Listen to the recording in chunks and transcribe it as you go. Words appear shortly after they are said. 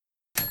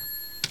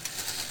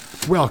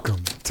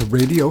Welcome to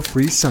Radio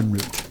Free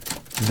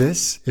Sunroot.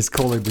 This is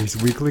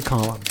Colibri's weekly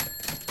column.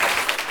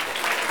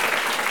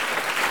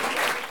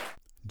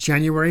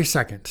 January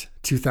 2nd,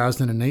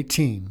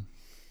 2018.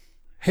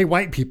 Hey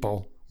white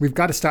people, we've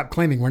got to stop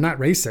claiming we're not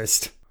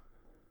racist.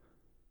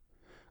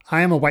 I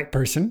am a white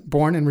person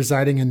born and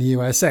residing in the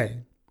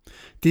USA.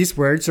 These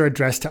words are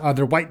addressed to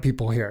other white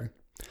people here.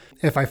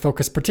 If I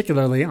focus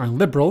particularly on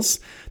liberals,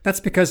 that's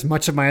because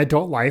much of my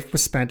adult life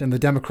was spent in the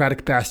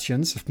Democratic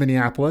bastions of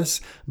Minneapolis,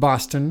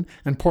 Boston,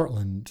 and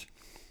Portland.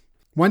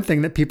 One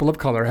thing that people of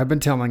color have been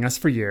telling us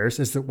for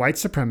years is that white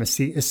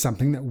supremacy is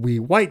something that we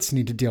whites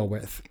need to deal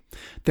with.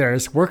 There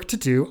is work to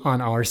do on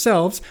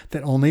ourselves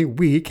that only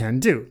we can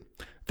do.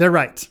 They're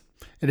right.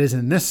 It is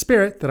in this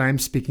spirit that I am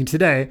speaking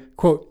today,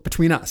 quote,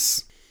 between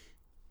us.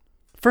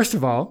 First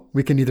of all,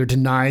 we can neither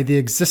deny the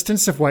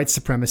existence of white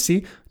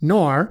supremacy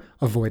nor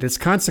avoid its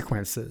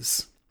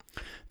consequences.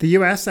 The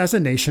U.S. as a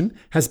nation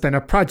has been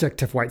a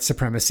project of white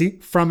supremacy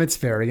from its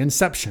very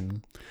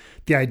inception.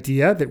 The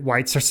idea that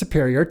whites are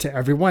superior to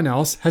everyone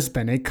else has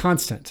been a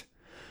constant.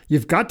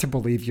 You've got to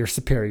believe you're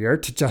superior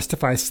to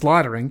justify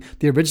slaughtering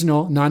the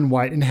original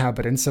non-white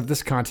inhabitants of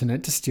this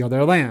continent to steal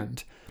their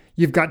land.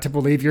 You've got to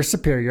believe you're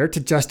superior to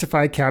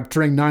justify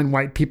capturing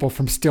non-white people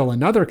from still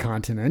another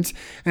continent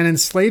and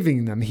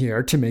enslaving them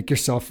here to make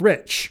yourself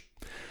rich.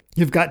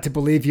 You've got to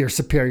believe you're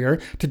superior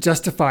to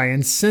justify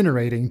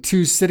incinerating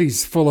 2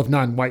 cities full of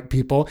non-white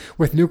people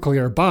with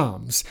nuclear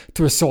bombs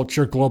to assault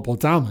your global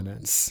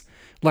dominance.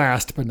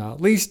 Last but not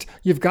least,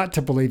 you've got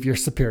to believe you're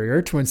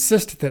superior to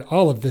insist that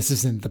all of this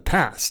is in the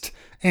past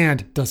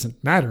and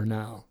doesn't matter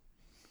now.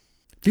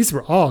 These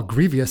were all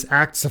grievous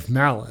acts of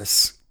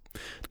malice.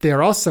 They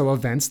are also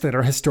events that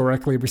are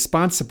historically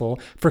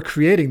responsible for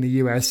creating the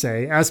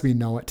USA as we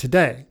know it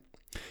today.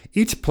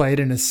 Each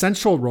played an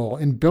essential role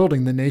in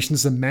building the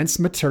nation's immense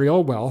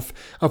material wealth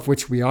of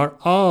which we are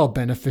all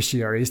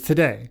beneficiaries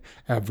today,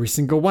 every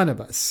single one of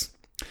us.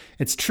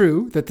 It's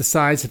true that the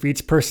size of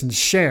each person's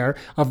share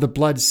of the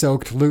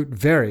blood-soaked loot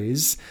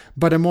varies,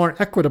 but a more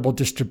equitable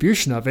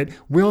distribution of it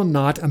will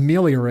not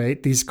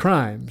ameliorate these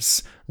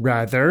crimes.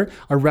 Rather,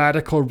 a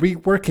radical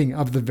reworking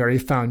of the very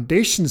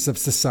foundations of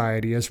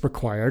society is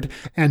required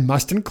and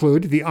must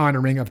include the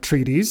honoring of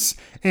treaties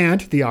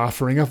and the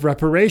offering of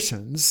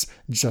reparations,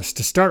 just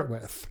to start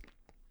with.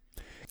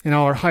 In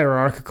our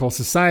hierarchical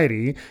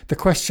society, the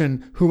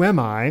question, who am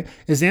I,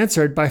 is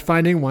answered by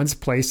finding one's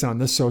place on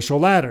the social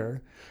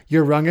ladder.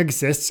 Your rung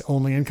exists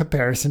only in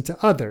comparison to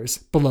others,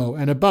 below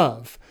and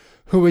above.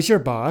 Who is your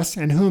boss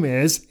and whom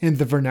is, in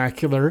the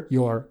vernacular,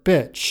 your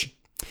bitch?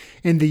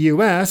 In the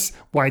U.S.,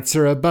 whites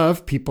are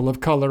above people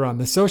of color on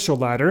the social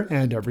ladder,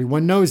 and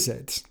everyone knows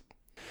it.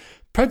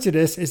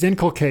 Prejudice is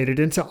inculcated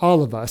into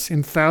all of us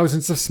in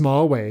thousands of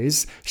small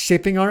ways,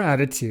 shaping our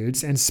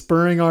attitudes and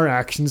spurring our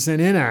actions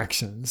and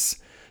inactions.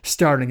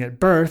 Starting at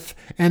birth,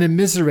 an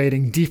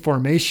immiserating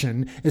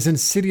deformation is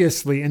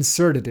insidiously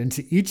inserted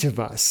into each of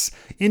us,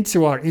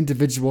 into our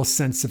individual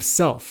sense of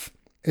self.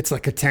 It's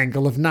like a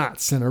tangle of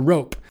knots in a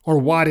rope, or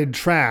wadded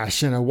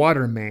trash in a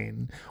water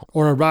main,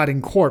 or a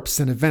rotting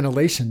corpse in a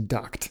ventilation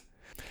duct.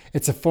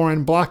 It's a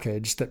foreign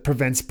blockage that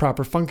prevents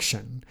proper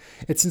function.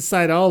 It's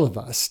inside all of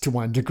us, to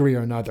one degree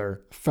or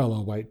another,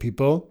 fellow white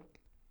people.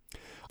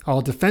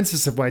 All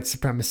defenses of white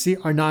supremacy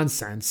are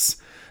nonsense.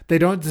 They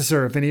don't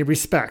deserve any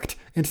respect,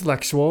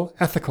 intellectual,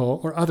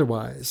 ethical, or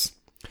otherwise.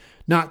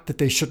 Not that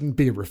they shouldn't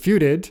be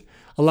refuted.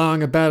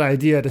 Allowing a bad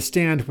idea to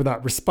stand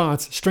without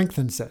response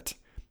strengthens it.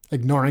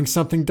 Ignoring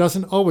something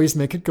doesn't always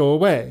make it go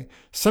away.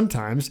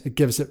 Sometimes it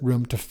gives it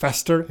room to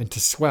fester and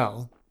to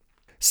swell.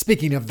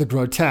 Speaking of the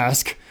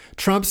grotesque,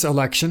 Trump's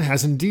election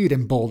has indeed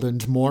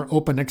emboldened more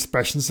open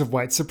expressions of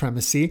white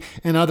supremacy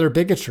and other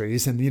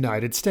bigotries in the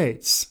United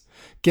States.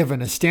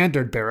 Given a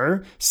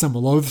standard-bearer, some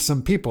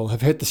loathsome people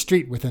have hit the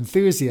street with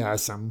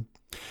enthusiasm.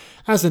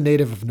 As a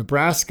native of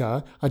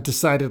Nebraska, a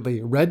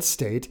decidedly red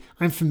state,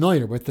 I'm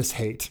familiar with this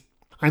hate.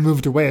 I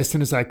moved away as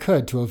soon as I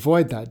could to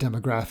avoid that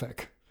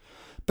demographic.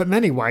 But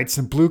many whites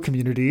and blue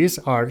communities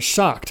are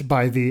shocked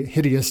by the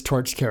hideous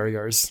torch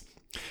carriers.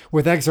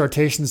 With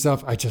exhortations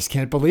of, I just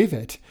can't believe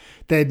it,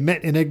 they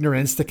admit an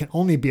ignorance that can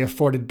only be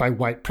afforded by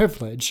white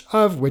privilege,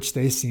 of which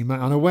they seem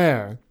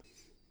unaware.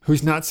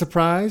 Who's not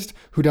surprised?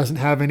 Who doesn't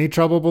have any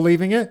trouble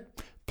believing it?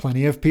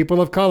 Plenty of people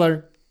of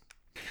color.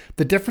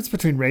 The difference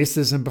between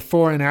racism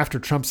before and after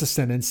Trump's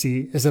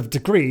ascendancy is of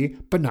degree,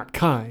 but not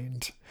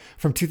kind.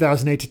 From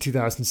 2008 to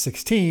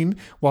 2016,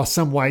 while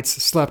some whites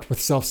slept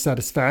with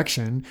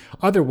self-satisfaction,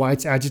 other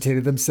whites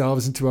agitated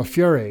themselves into a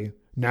fury.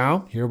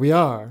 Now, here we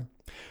are.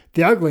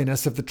 The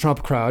ugliness of the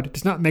Trump crowd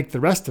does not make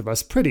the rest of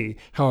us pretty,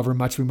 however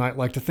much we might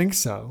like to think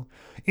so.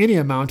 Any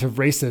amount of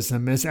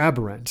racism is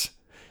aberrant.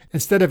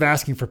 Instead of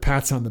asking for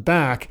pats on the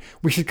back,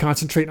 we should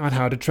concentrate on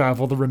how to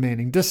travel the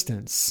remaining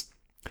distance.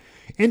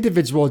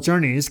 Individual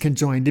journeys can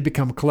join to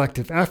become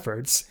collective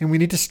efforts, and we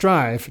need to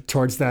strive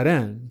towards that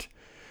end.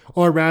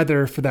 Or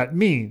rather, for that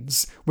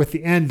means, with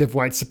the end of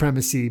white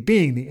supremacy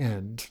being the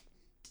end.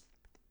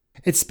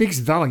 It speaks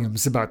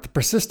volumes about the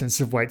persistence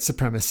of white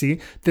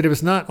supremacy that it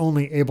was not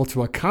only able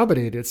to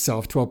accommodate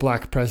itself to a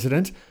black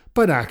president,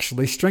 but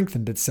actually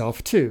strengthened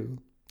itself too.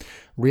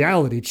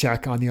 Reality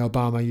check on the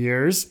Obama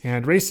years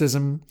and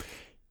racism.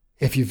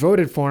 If you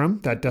voted for him,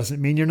 that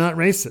doesn't mean you're not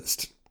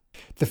racist.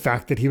 The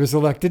fact that he was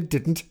elected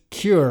didn't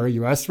cure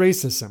U.S.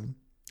 racism.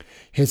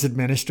 His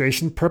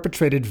administration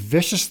perpetrated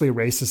viciously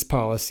racist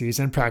policies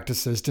and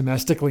practices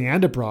domestically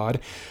and abroad,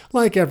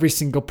 like every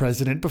single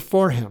president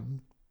before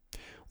him.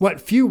 What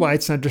few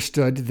whites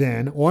understood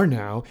then or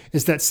now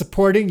is that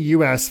supporting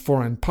U.S.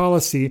 foreign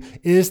policy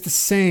is the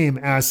same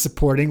as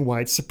supporting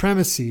white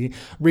supremacy,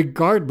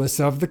 regardless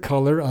of the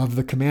color of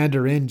the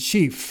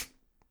commander-in-chief.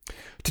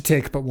 To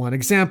take but one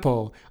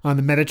example, on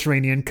the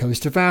Mediterranean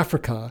coast of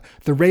Africa,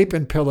 the rape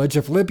and pillage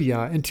of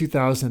Libya in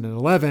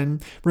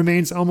 2011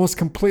 remains almost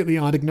completely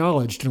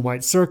unacknowledged in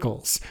white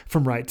circles,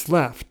 from right to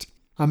left.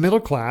 A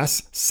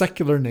middle-class,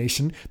 secular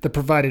nation that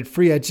provided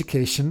free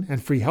education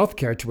and free health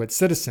care to its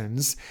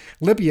citizens,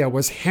 Libya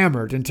was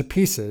hammered into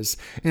pieces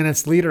and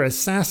its leader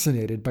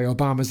assassinated by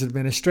Obama's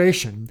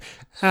administration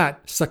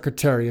at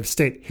Secretary of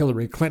State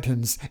Hillary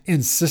Clinton's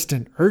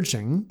insistent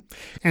urging,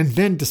 and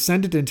then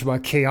descended into a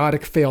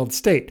chaotic failed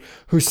state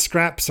whose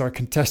scraps are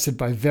contested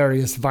by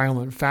various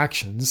violent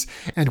factions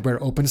and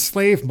where open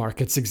slave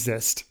markets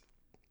exist.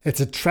 It's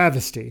a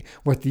travesty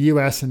what the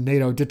U.S. and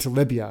NATO did to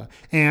Libya,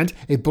 and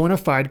a bona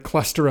fide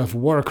cluster of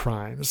war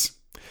crimes.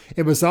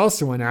 It was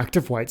also an act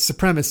of white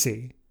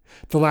supremacy.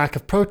 The lack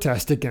of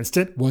protest against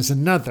it was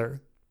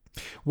another.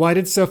 Why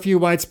did so few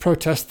whites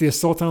protest the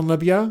assault on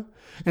Libya?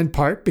 In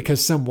part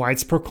because some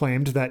whites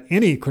proclaimed that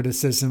any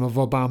criticism of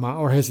Obama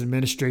or his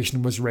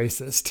administration was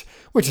racist,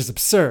 which is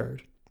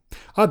absurd.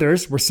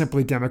 Others were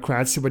simply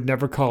Democrats who would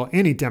never call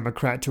any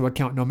Democrat to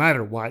account no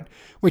matter what,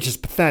 which is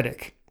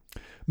pathetic.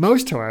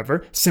 Most,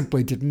 however,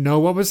 simply didn't know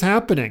what was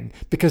happening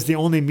because the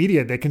only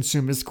media they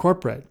consume is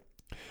corporate.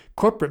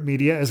 Corporate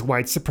media is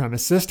white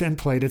supremacist and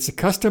played its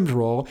accustomed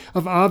role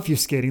of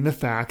obfuscating the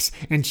facts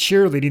and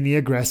cheerleading the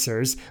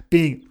aggressors,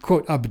 being,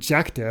 quote,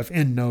 objective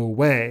in no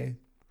way.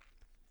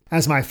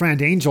 As my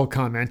friend Angel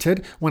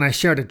commented when I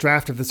shared a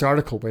draft of this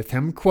article with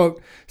him,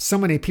 quote, so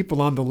many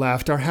people on the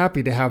left are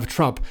happy to have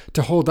Trump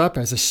to hold up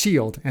as a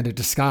shield and a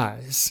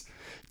disguise.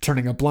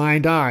 Turning a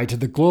blind eye to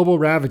the global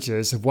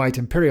ravages of white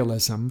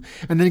imperialism,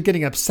 and then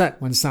getting upset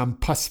when some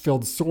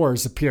pus-filled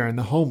sores appear in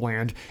the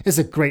homeland is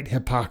a great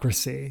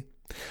hypocrisy.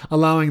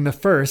 Allowing the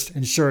first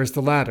ensures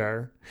the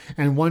latter,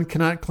 and one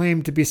cannot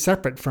claim to be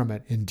separate from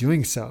it in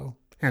doing so.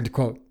 End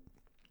quote.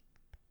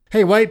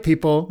 Hey, white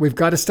people, we've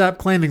got to stop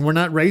claiming we're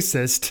not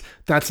racist.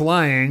 That's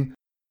lying.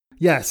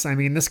 Yes, I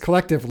mean this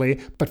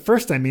collectively, but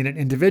first I mean it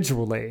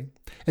individually.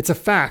 It's a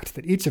fact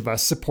that each of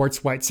us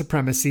supports white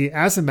supremacy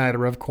as a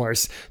matter of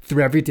course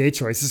through everyday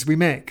choices we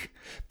make.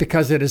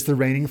 Because it is the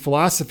reigning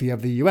philosophy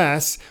of the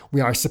U.S., we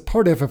are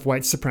supportive of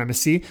white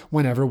supremacy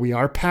whenever we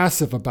are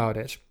passive about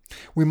it.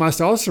 We must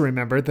also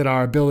remember that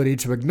our ability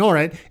to ignore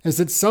it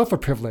is itself a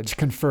privilege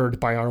conferred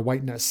by our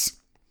whiteness.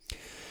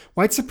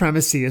 White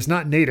supremacy is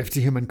not native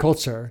to human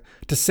culture.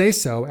 To say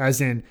so,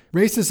 as in,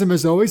 racism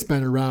has always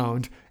been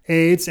around,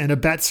 aids and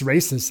abets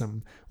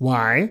racism.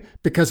 Why?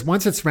 Because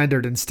once it's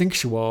rendered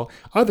instinctual,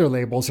 other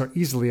labels are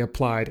easily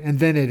applied and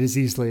then it is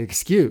easily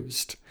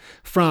excused.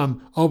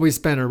 From always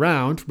been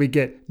around, we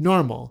get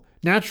normal,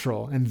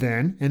 natural, and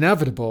then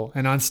inevitable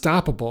and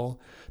unstoppable.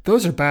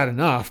 Those are bad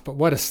enough, but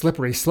what a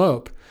slippery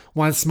slope.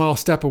 One small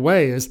step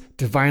away is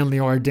divinely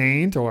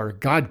ordained or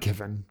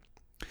God-given.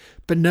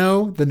 But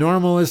no, the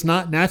normal is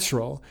not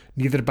natural,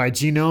 neither by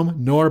genome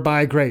nor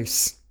by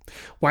grace.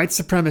 White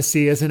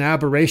supremacy is an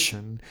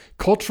aberration,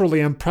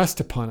 culturally impressed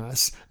upon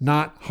us,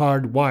 not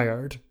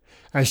hardwired.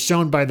 As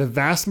shown by the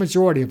vast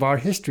majority of our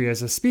history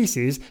as a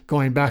species,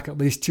 going back at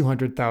least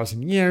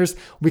 200,000 years,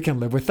 we can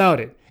live without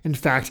it. In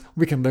fact,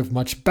 we can live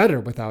much better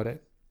without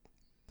it.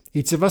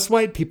 Each of us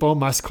white people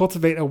must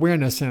cultivate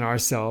awareness in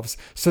ourselves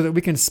so that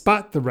we can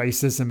spot the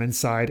racism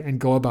inside and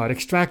go about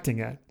extracting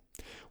it.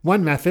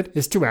 One method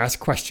is to ask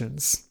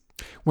questions.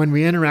 When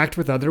we interact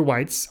with other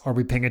whites, are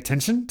we paying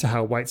attention to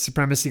how white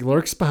supremacy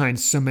lurks behind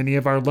so many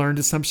of our learned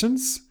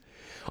assumptions?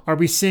 Are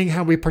we seeing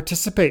how we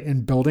participate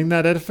in building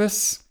that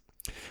edifice?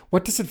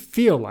 What does it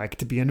feel like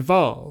to be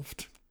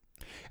involved?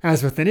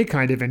 As with any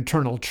kind of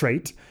internal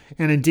trait,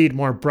 and indeed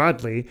more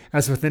broadly,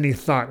 as with any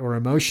thought or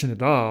emotion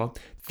at all,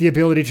 the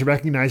ability to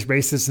recognize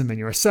racism in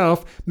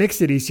yourself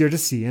makes it easier to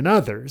see in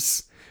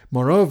others.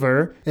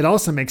 Moreover, it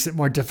also makes it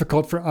more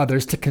difficult for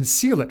others to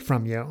conceal it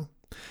from you.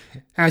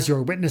 As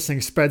your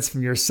witnessing spreads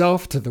from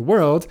yourself to the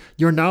world,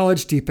 your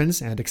knowledge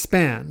deepens and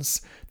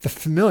expands. The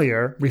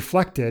familiar,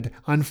 reflected,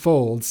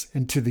 unfolds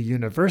into the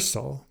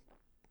universal.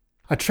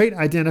 A trait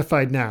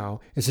identified now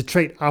is a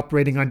trait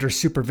operating under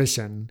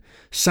supervision.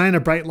 Shine a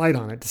bright light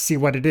on it to see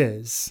what it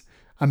is.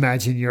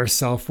 Imagine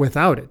yourself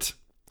without it.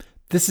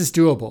 This is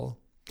doable.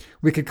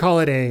 We could call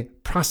it a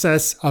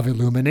process of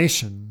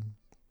illumination.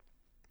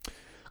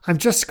 I'm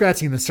just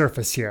scratching the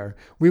surface here.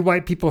 We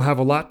white people have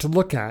a lot to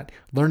look at,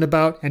 learn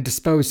about, and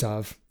dispose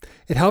of.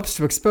 It helps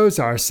to expose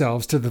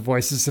ourselves to the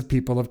voices of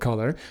people of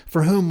color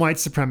for whom white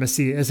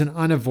supremacy is an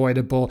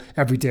unavoidable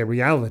everyday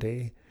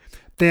reality.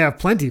 They have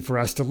plenty for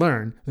us to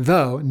learn,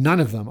 though none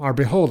of them are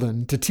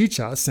beholden to teach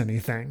us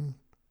anything.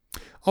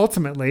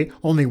 Ultimately,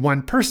 only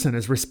one person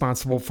is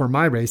responsible for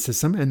my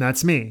racism, and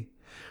that's me.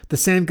 The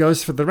same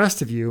goes for the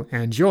rest of you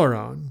and your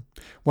own.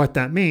 What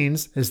that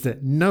means is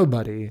that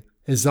nobody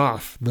is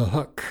off the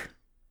hook.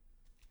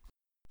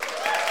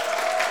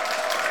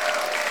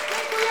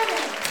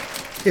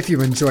 If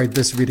you enjoyed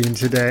this reading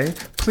today,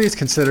 please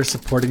consider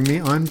supporting me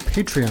on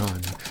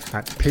Patreon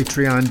at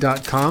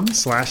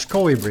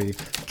patreon.com/Kolibri,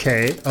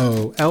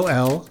 KOLLIBRI.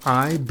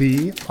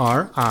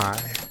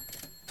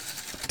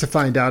 To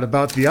find out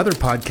about the other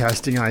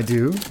podcasting I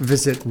do,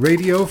 visit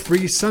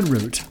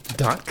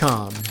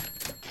radiofreesunroot.com.